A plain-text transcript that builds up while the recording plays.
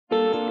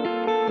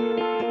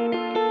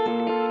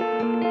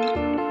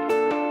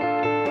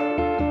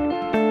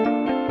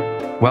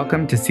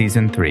Welcome to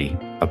Season 3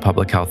 of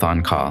Public Health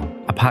on Call,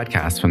 a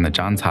podcast from the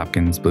Johns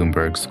Hopkins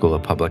Bloomberg School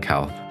of Public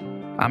Health.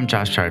 I'm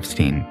Josh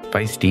Sharfstein,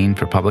 Vice Dean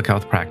for Public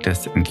Health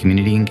Practice and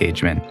Community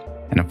Engagement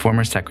and a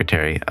former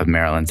Secretary of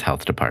Maryland's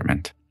Health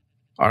Department.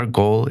 Our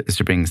goal is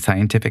to bring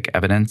scientific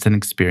evidence and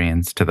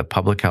experience to the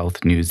public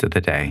health news of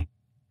the day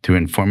through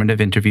informative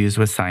interviews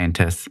with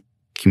scientists,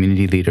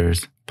 community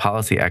leaders,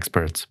 policy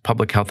experts,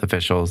 public health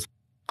officials,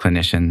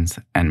 clinicians,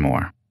 and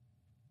more.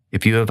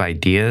 If you have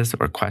ideas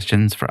or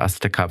questions for us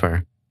to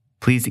cover,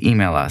 please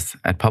email us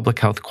at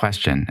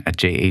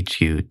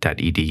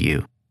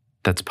publichealthquestion@jhu.edu.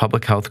 That's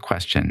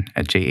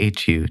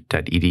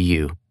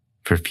publichealthquestion@jhu.edu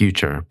for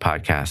future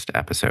podcast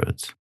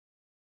episodes.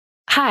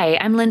 Hi,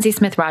 I'm Lindsay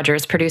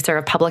Smith-Rogers, producer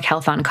of Public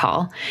Health on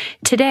Call.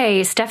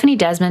 Today, Stephanie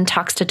Desmon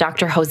talks to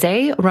Dr.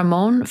 José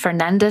Ramón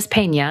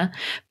Fernández-Peña,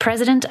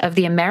 president of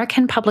the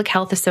American Public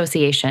Health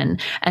Association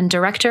and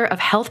director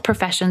of health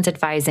professions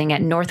advising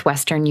at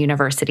Northwestern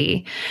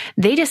University.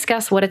 They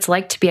discuss what it's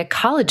like to be a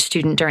college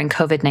student during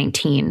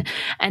COVID-19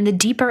 and the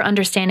deeper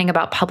understanding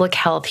about public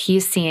health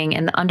he's seeing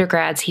in the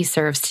undergrads he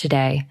serves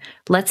today.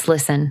 Let's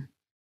listen.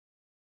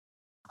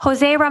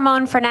 José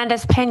Ramón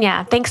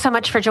Fernández-Peña, thanks so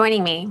much for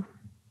joining me.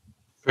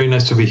 Very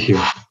nice to be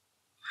here.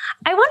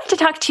 I wanted to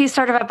talk to you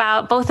sort of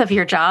about both of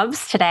your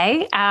jobs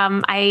today.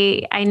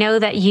 I know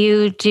that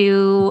you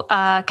do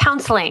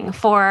counseling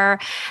for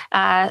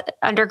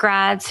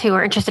undergrads who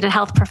are interested in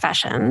health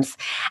professions.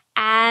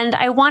 And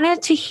I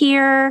wanted to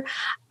hear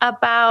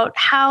about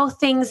how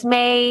things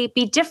may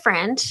be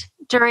different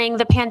during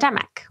the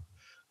pandemic.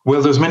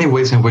 Well, there's many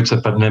ways in which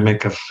the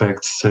pandemic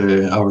affects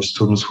our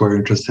students who are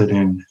interested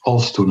in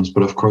all students,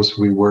 but of course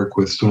we work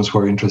with students who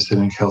are interested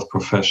in health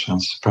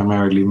professions,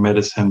 primarily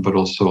medicine, but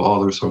also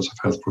other sorts of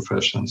health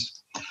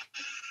professions.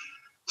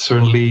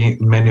 Certainly,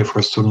 many of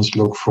our students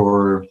look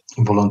for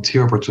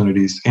volunteer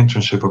opportunities,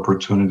 internship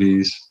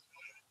opportunities,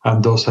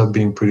 and those have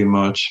been pretty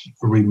much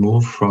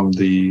removed from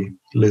the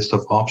list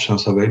of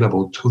options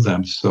available to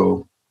them.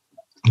 So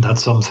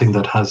that's something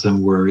that has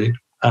them worried.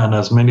 And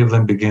as many of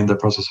them begin the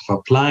process of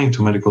applying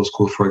to medical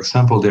school, for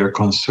example, they are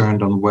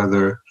concerned on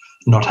whether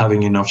not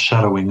having enough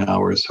shadowing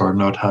hours or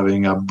not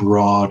having a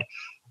broad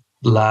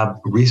lab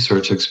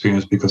research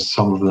experience, because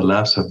some of the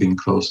labs have been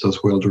closed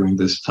as well during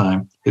this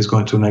time, is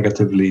going to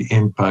negatively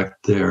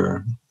impact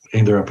their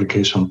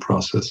application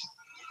process.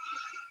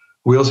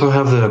 We also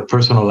have the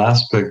personal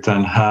aspect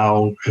and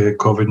how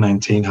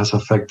COVID-19 has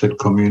affected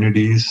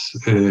communities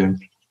in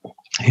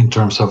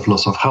terms of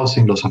loss of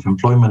housing, loss of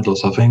employment,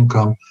 loss of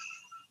income.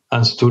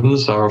 And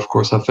students are, of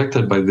course,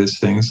 affected by these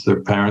things. Their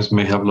parents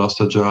may have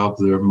lost a job.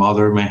 Their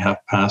mother may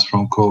have passed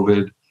from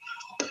COVID.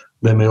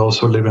 They may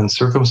also live in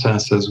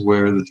circumstances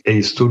where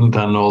a student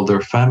and all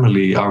their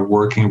family are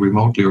working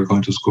remotely or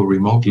going to school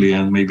remotely,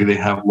 and maybe they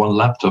have one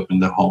laptop in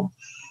the home,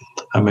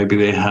 and maybe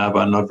they have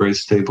a not very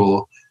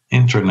stable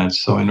internet.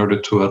 So in order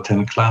to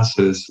attend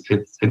classes,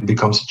 it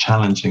becomes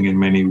challenging in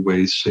many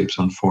ways, shapes,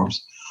 and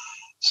forms.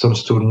 Some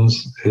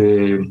students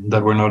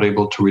that were not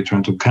able to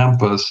return to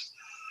campus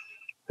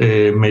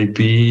may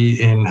be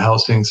in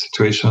housing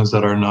situations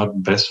that are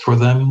not best for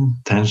them.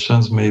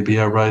 Tensions may be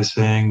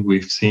arising.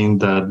 We've seen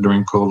that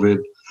during COVID,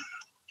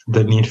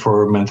 the need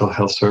for mental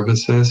health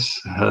services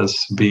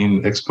has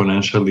been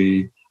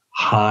exponentially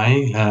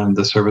high, and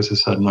the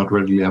services are not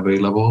readily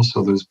available.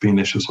 So there's been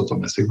issues of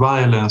domestic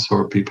violence,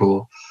 or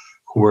people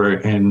who are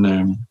in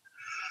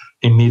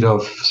need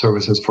of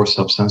services for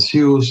substance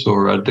use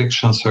or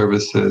addiction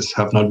services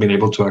have not been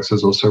able to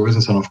access those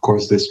services. And of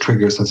course, this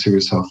triggers a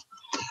series of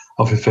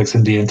effects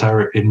in the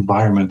entire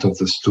environment of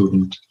the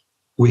student.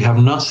 We have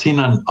not seen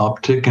an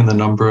uptick in the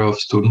number of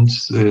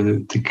students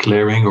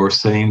declaring or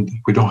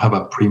saying we don't have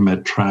a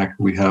pre-med track,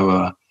 we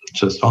have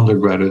just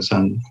undergraduates,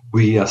 and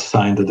we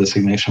assign the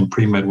designation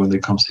pre-med when they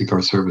come seek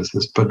our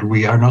services. But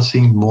we are not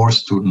seeing more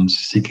students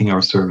seeking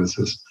our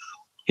services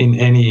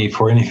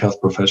for any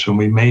health profession.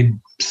 We may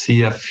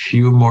see a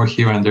few more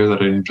here and there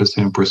that are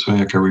interested in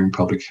pursuing a career in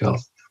public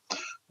health.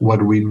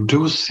 What we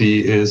do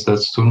see is that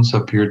students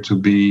appear to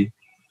be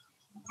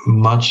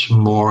much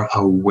more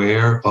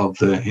aware of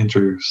the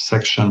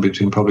intersection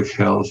between public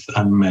health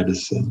and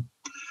medicine.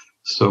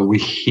 So we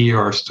hear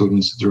our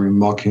students during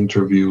mock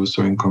interviews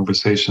or in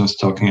conversations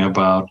talking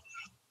about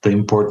the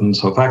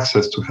importance of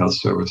access to health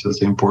services,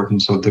 the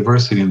importance of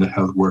diversity in the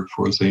health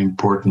workforce, the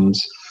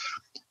importance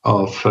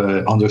of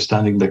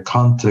understanding the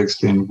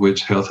context in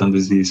which health and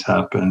disease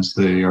happens.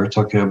 They are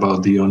talking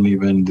about the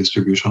uneven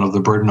distribution of the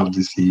burden of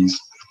disease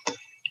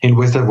in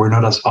ways that were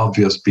not as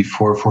obvious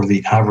before for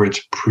the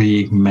average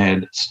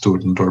pre-med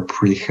student or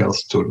pre-health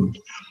student.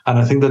 And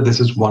I think that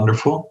this is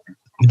wonderful,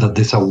 that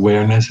this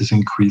awareness is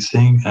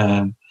increasing,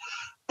 and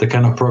the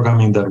kind of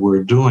programming that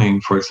we're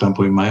doing, for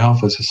example, in my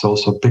office, is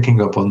also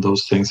picking up on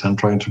those things and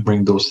trying to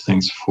bring those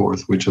things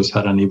forth. We just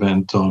had an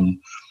event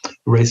on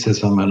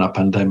racism and a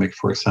pandemic,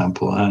 for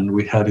example, and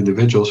we had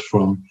individuals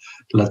from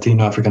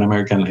Latino, African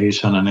American,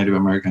 Asian, and Native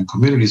American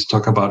communities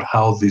talk about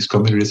how these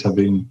communities have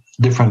been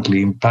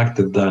differently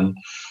impacted than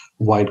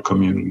white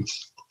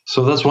communities.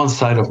 So that's one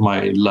side of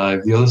my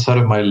life. The other side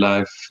of my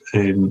life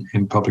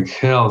in public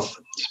health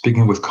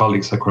speaking with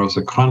colleagues across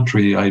the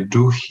country, I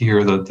do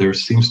hear that there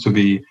seems to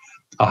be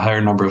a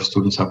higher number of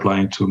students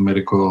applying to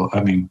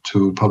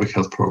to public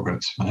health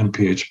programs,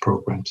 MPH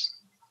programs.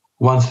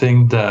 One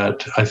thing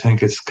that I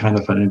think is kind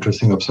of an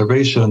interesting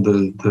observation,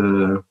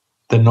 the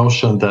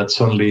notion that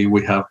suddenly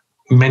we have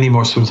many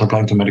more students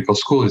applying to medical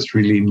school is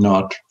really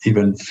not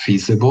even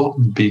feasible,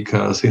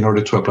 because in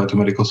order to apply to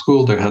medical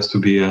school, there has to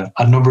be a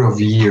number of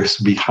years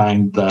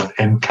behind that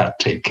MCAT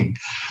taking.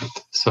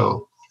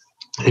 So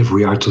if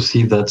we are to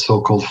see that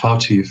so-called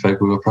Fauci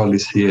effect, we will probably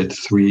see it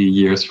 3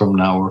 years from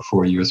now or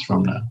 4 years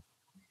from now.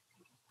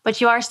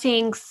 But you are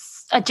seeing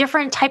a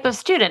different type of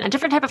student, a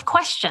different type of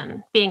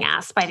question being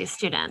asked by these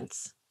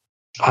students.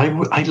 I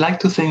like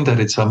to think that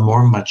it's a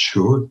more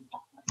mature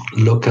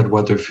look at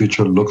what their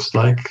future looks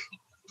like.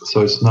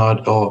 So it's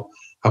not,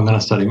 I'm going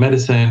to study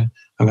medicine,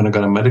 I'm going to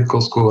go to medical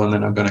school, and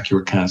then I'm going to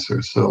cure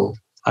cancer. So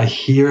I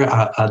hear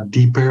a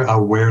deeper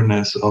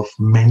awareness of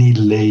many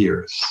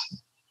layers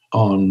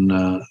on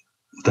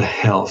the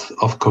health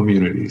of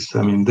communities.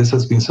 I mean, this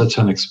has been such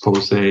an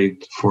expose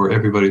for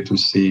everybody to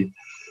see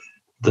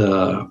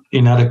the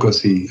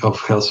inadequacy of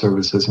health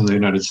services in the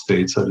United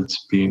States, that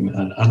it's been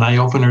an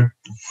eye-opener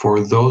for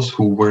those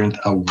who weren't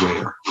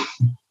aware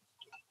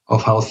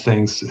of how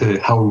things,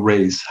 how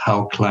race,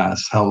 how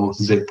class, how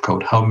zip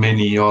code, how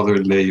many other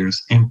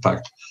layers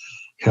impact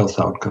health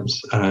outcomes.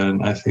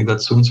 And I think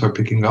that students are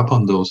picking up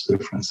on those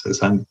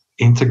differences and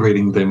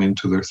integrating them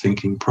into their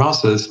thinking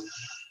process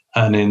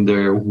and in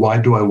their, why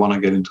do I want to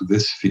get into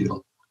this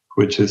field,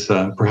 which is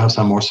perhaps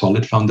a more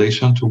solid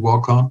foundation to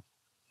walk on.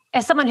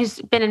 As someone who's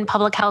been in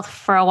public health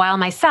for a while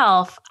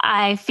myself,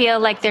 I feel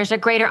like there's a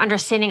greater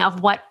understanding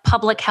of what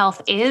public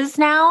health is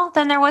now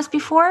than there was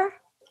before.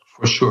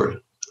 For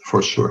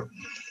sure.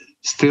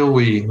 Still,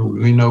 we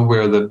know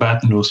we're the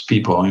bad news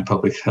people in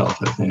public health.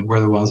 I think we're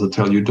the ones that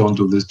tell you, don't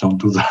do this, don't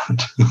do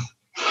that.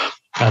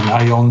 And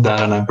I own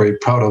that, and I'm very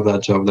proud of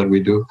that job that we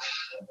do.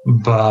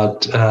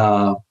 But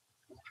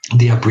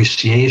the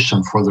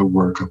appreciation for the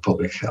work of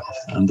public health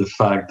and the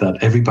fact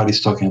that everybody's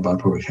talking about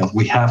public health,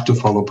 we have to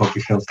follow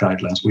public health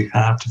guidelines. We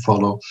have to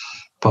follow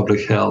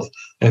public health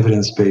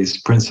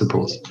evidence-based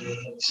principles.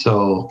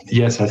 So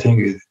yes, I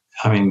think,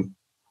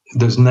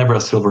 there's never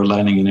a silver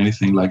lining in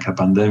anything like a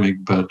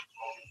pandemic, but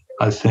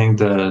I think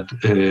that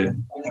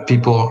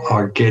people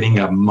are getting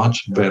a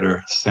much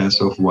better sense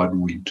of what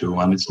we do.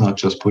 And it's not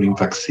just putting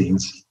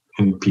vaccines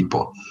in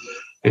people.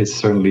 It's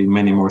certainly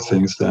many more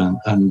things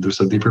and there's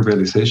a deeper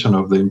realization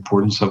of the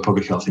importance of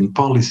public health in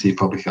policy,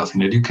 public health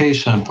in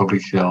education,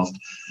 public health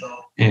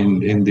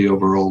in the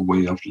overall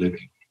way of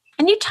living.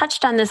 And you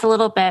touched on this a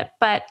little bit,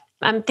 but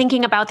I'm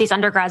thinking about these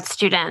undergrad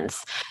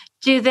students.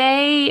 Do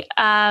they,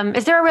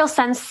 is there a real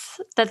sense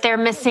that they're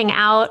missing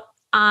out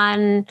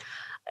on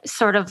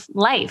sort of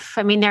life?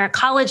 I mean, their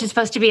college is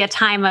supposed to be a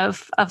time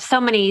of so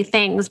many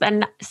things,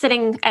 but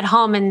sitting at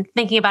home and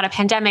thinking about a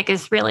pandemic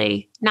is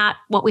really not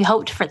what we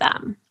hoped for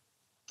them.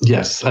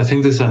 Yes, I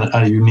think this is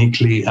a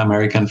uniquely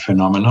American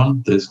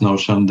phenomenon, this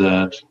notion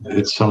that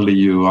it's only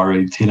you are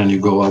 18 and you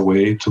go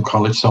away to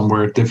college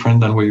somewhere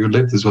different than where you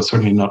live. This was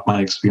certainly not my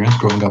experience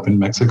growing up in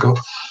Mexico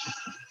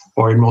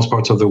or in most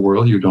parts of the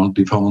world. You don't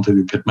leave home until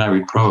you get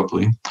married,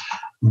 probably.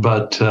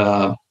 But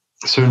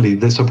certainly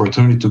this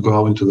opportunity to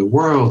go out into the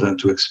world and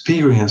to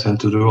experience and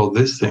to do all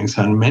these things.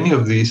 And many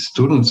of these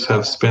students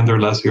have spent their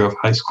last year of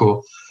high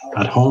school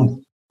at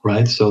home.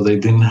 Right. So they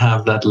didn't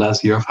have that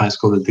last year of high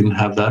school. They didn't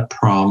have that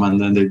prom, and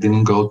then they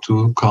didn't go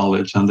to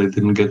college, and they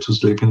didn't get to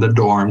sleep in the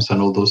dorms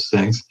and all those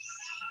things.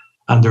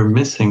 And they're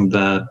missing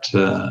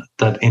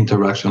that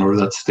interaction or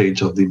that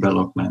stage of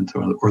development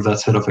or that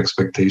set of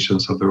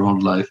expectations of their own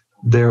life.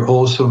 They're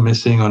also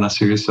missing on a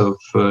series of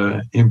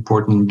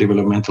important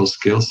developmental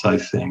skills, I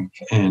think,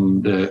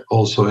 and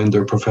also in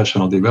their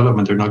professional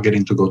development. They're not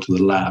getting to go to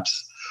the labs,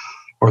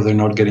 or they're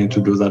not getting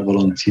to do that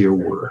volunteer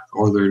work,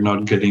 or they're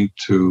not getting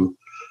to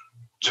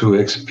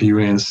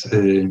experience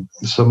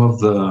some of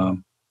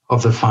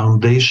the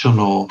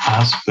foundational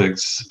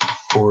aspects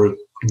for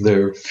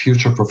their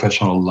future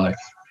professional life.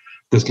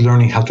 This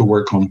learning how to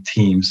work on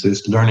teams,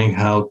 this learning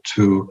how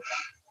to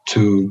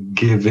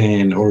give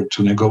in or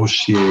to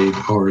negotiate,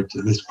 or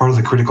this part of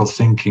the critical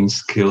thinking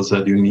skills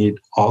that you need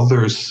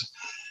others.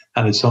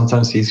 And it's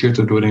sometimes easier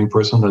to do it in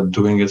person than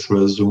doing it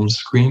through a Zoom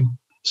screen.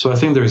 So I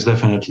think there's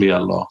definitely a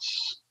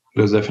loss.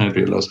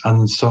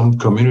 And some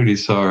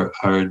communities are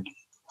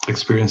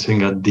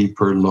experiencing a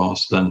deeper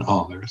loss than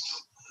others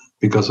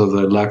because of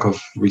the lack of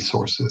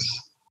resources.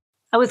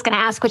 I was going to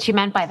ask what you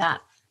meant by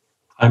that.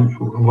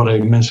 What I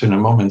mentioned in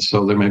a moment.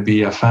 So there may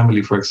be a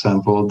family, for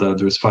example, that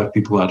there's 5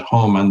 people at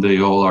home and they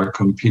all are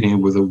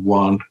competing with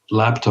one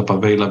laptop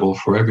available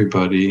for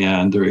everybody,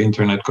 and their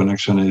internet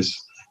connection is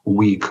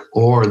weak,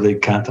 or they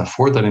can't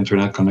afford that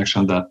internet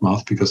connection that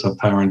month because a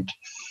parent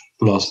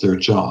lost their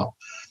job.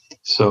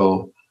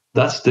 So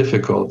that's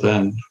difficult.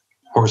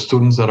 Or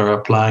students that are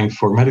applying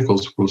for medical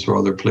schools or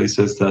other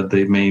places that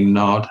they may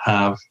not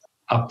have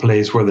a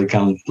place where they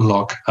can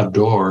lock a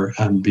door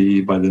and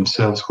be by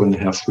themselves when they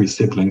have 3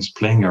 siblings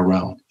playing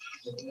around,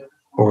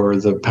 or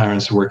the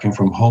parents working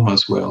from home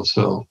as well.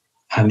 So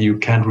and you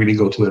can't really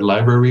go to the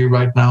library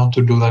right now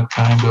to do that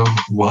kind of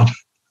one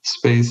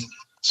space.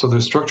 So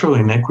there's structural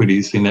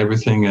inequities in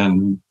everything,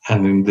 and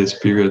in this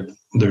period,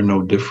 they're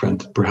no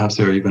different. Perhaps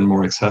they're even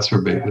more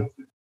exacerbated.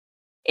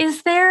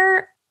 Is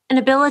there an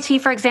ability,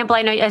 for example,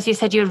 I know, as you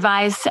said, you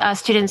advise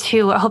students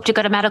who hope to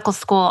go to medical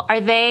school. Are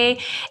they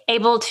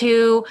able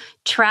to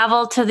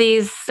travel to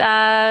these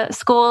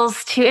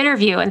schools to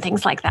interview and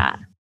things like that?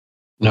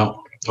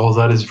 No, all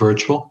that is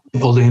virtual.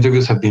 All the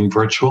interviews have been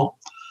virtual,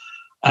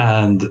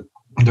 and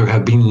there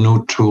have been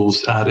new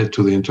tools added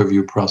to the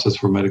interview process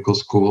for medical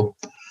school,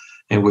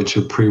 in which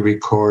you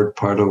pre-record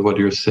part of what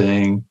you're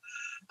saying,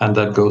 and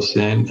that goes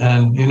in.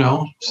 And,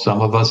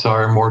 some of us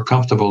are more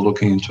comfortable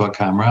looking into a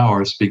camera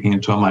or speaking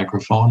into a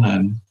microphone.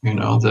 And,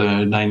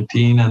 the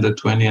 19 and the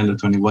 20 and the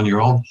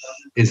 21-year-old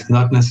is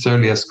not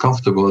necessarily as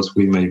comfortable as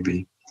we may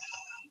be.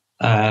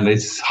 And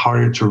it's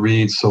harder to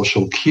read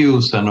social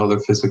cues and other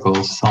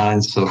physical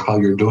signs of how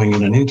you're doing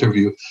in an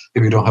interview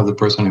if you don't have the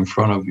person in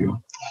front of you.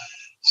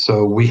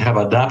 So we have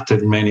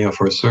adapted many of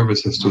our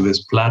services to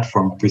this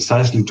platform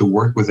precisely to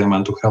work with them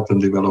and to help them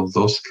develop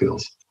those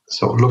skills.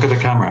 So look at the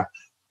camera.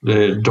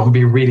 Don't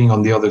be reading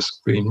on the other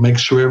screen. Make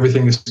sure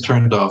everything is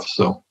turned off.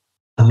 So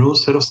a new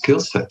set of skill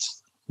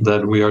sets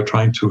that we are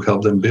trying to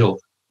help them build.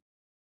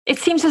 It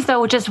seems as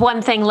though just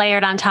one thing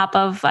layered on top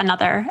of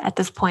another at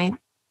this point.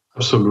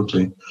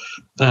 Absolutely.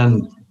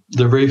 And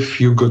there are very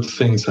few good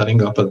things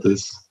adding up at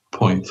this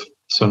point.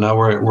 So now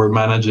we're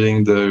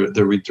managing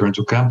the return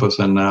to campus,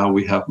 and now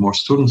we have more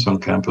students on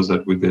campus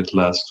than we did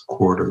last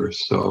quarter.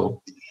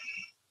 So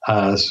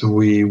as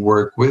we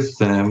work with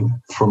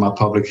them from a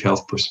public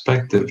health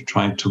perspective,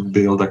 trying to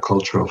build a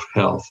culture of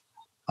health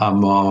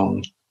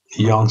among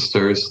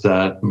youngsters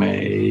that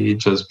may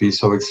just be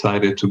so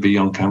excited to be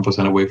on campus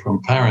and away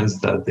from parents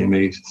that they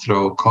may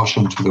throw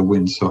caution to the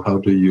wind. So how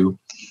do you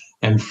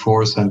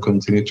enforce and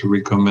continue to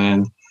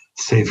recommend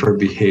safer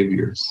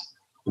behaviors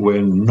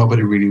when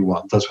nobody really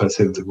wants? That's why I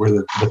said that we're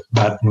the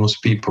bad news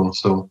people.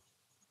 So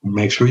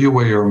make sure you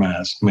wear your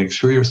mask, make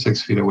sure you're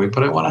 6 feet away.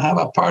 But I want to have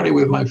a party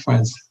with my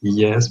friends.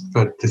 Yes,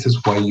 but this is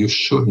why you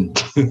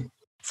shouldn't.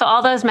 So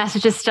all those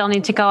messages still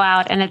need to go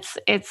out, and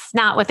it's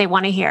not what they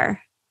want to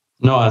hear.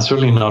 No, and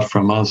certainly not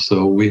from us.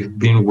 So we've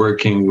been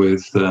working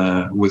with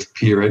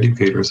peer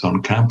educators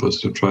on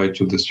campus to try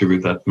to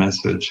distribute that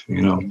message,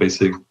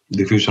 basic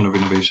diffusion of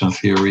innovation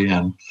theory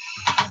and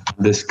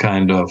this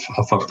kind of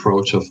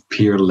approach of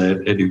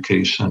peer-led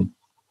education,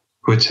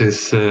 which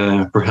is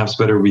perhaps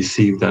better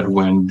received than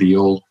when the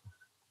old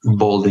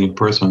balding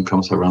person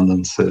comes around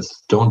and says,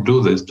 don't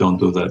do this, don't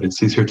do that.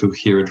 It's easier to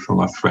hear it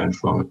from a friend,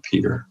 from a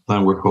peer.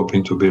 And we're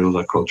hoping to build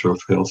a culture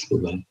of health for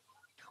them.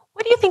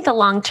 What do you think the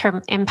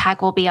long-term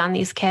impact will be on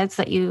these kids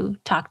that you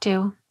talk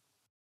to?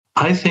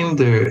 I think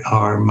they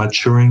are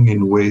maturing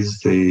in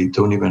ways they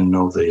don't even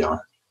know they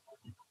are.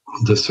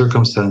 The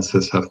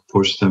circumstances have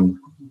pushed them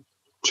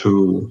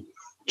to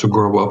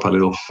grow up a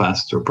little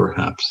faster,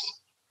 perhaps.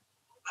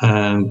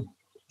 And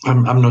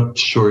I'm not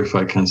sure if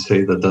I can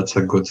say that that's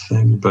a good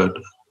thing, but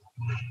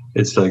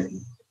it's like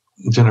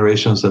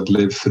generations that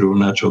live through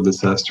natural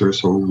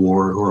disasters or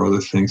war or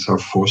other things are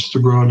forced to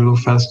grow a little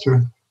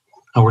faster.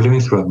 And we're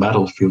living through a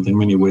battlefield in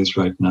many ways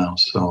right now.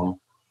 So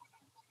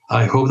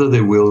I hope that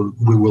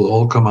we will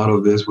all come out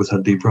of this with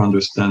a deeper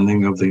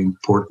understanding of the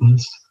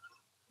importance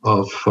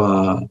of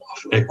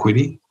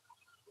equity,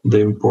 the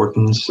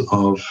importance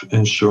of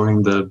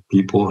ensuring that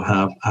people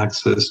have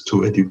access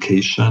to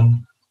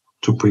education,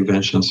 to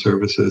prevention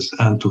services,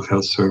 and to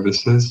health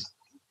services,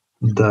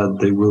 that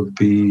they will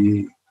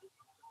be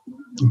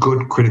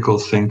good critical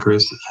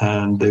thinkers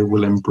and they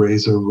will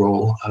embrace a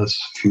role as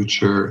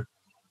future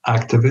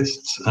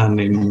activists. And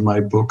in my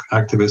book,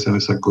 activism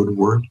is a good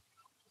word.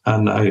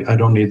 And I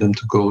don't need them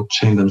to go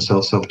chain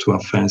themselves up to a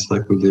fence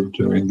like we did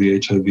during the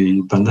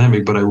HIV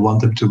pandemic, but I want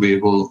them to be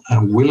able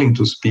and willing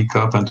to speak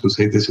up and to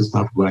say this is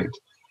not right.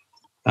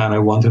 And I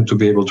want them to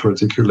be able to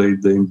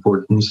articulate the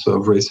importance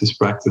of racist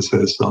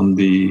practices on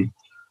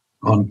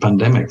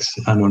pandemics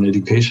and on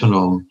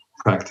educational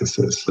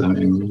practices. I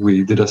mean,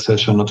 we did a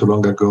session not too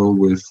long ago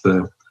with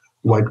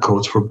white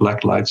coats for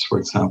Black lives, for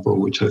example,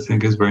 which I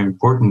think is very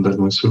important, that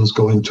when students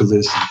go into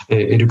these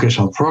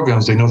educational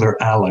programs, they know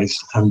they're allies,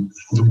 and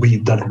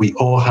that we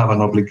all have an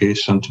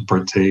obligation to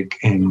partake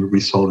in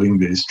resolving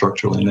the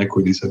structural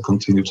inequities that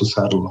continue to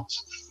saddle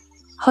us.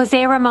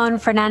 José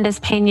Ramón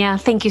Fernández-Peña,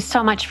 thank you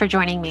so much for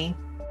joining me.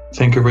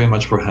 Thank you very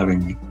much for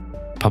having me.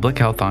 Public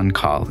Health on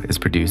Call is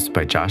produced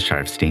by Josh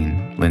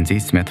Sharfstein, Lindsay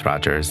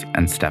Smith-Rogers,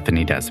 and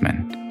Stephanie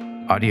Desmon.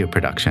 Audio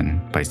production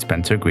by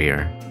Spencer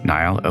Greer,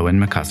 Niall Owen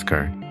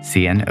McCusker,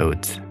 C.N.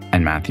 Oates,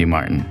 and Matthew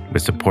Martin,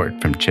 with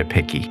support from Chip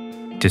Hickey.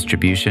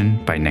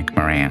 Distribution by Nick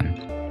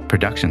Moran.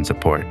 Production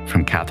support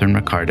from Catherine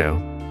Ricardo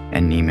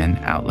and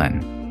Neiman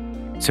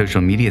Outland.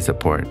 Social media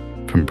support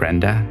from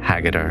Brenda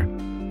Haggader,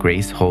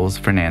 Grace Holes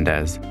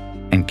Fernandez,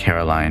 and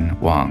Caroline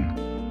Wong.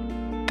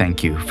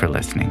 Thank you for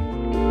listening.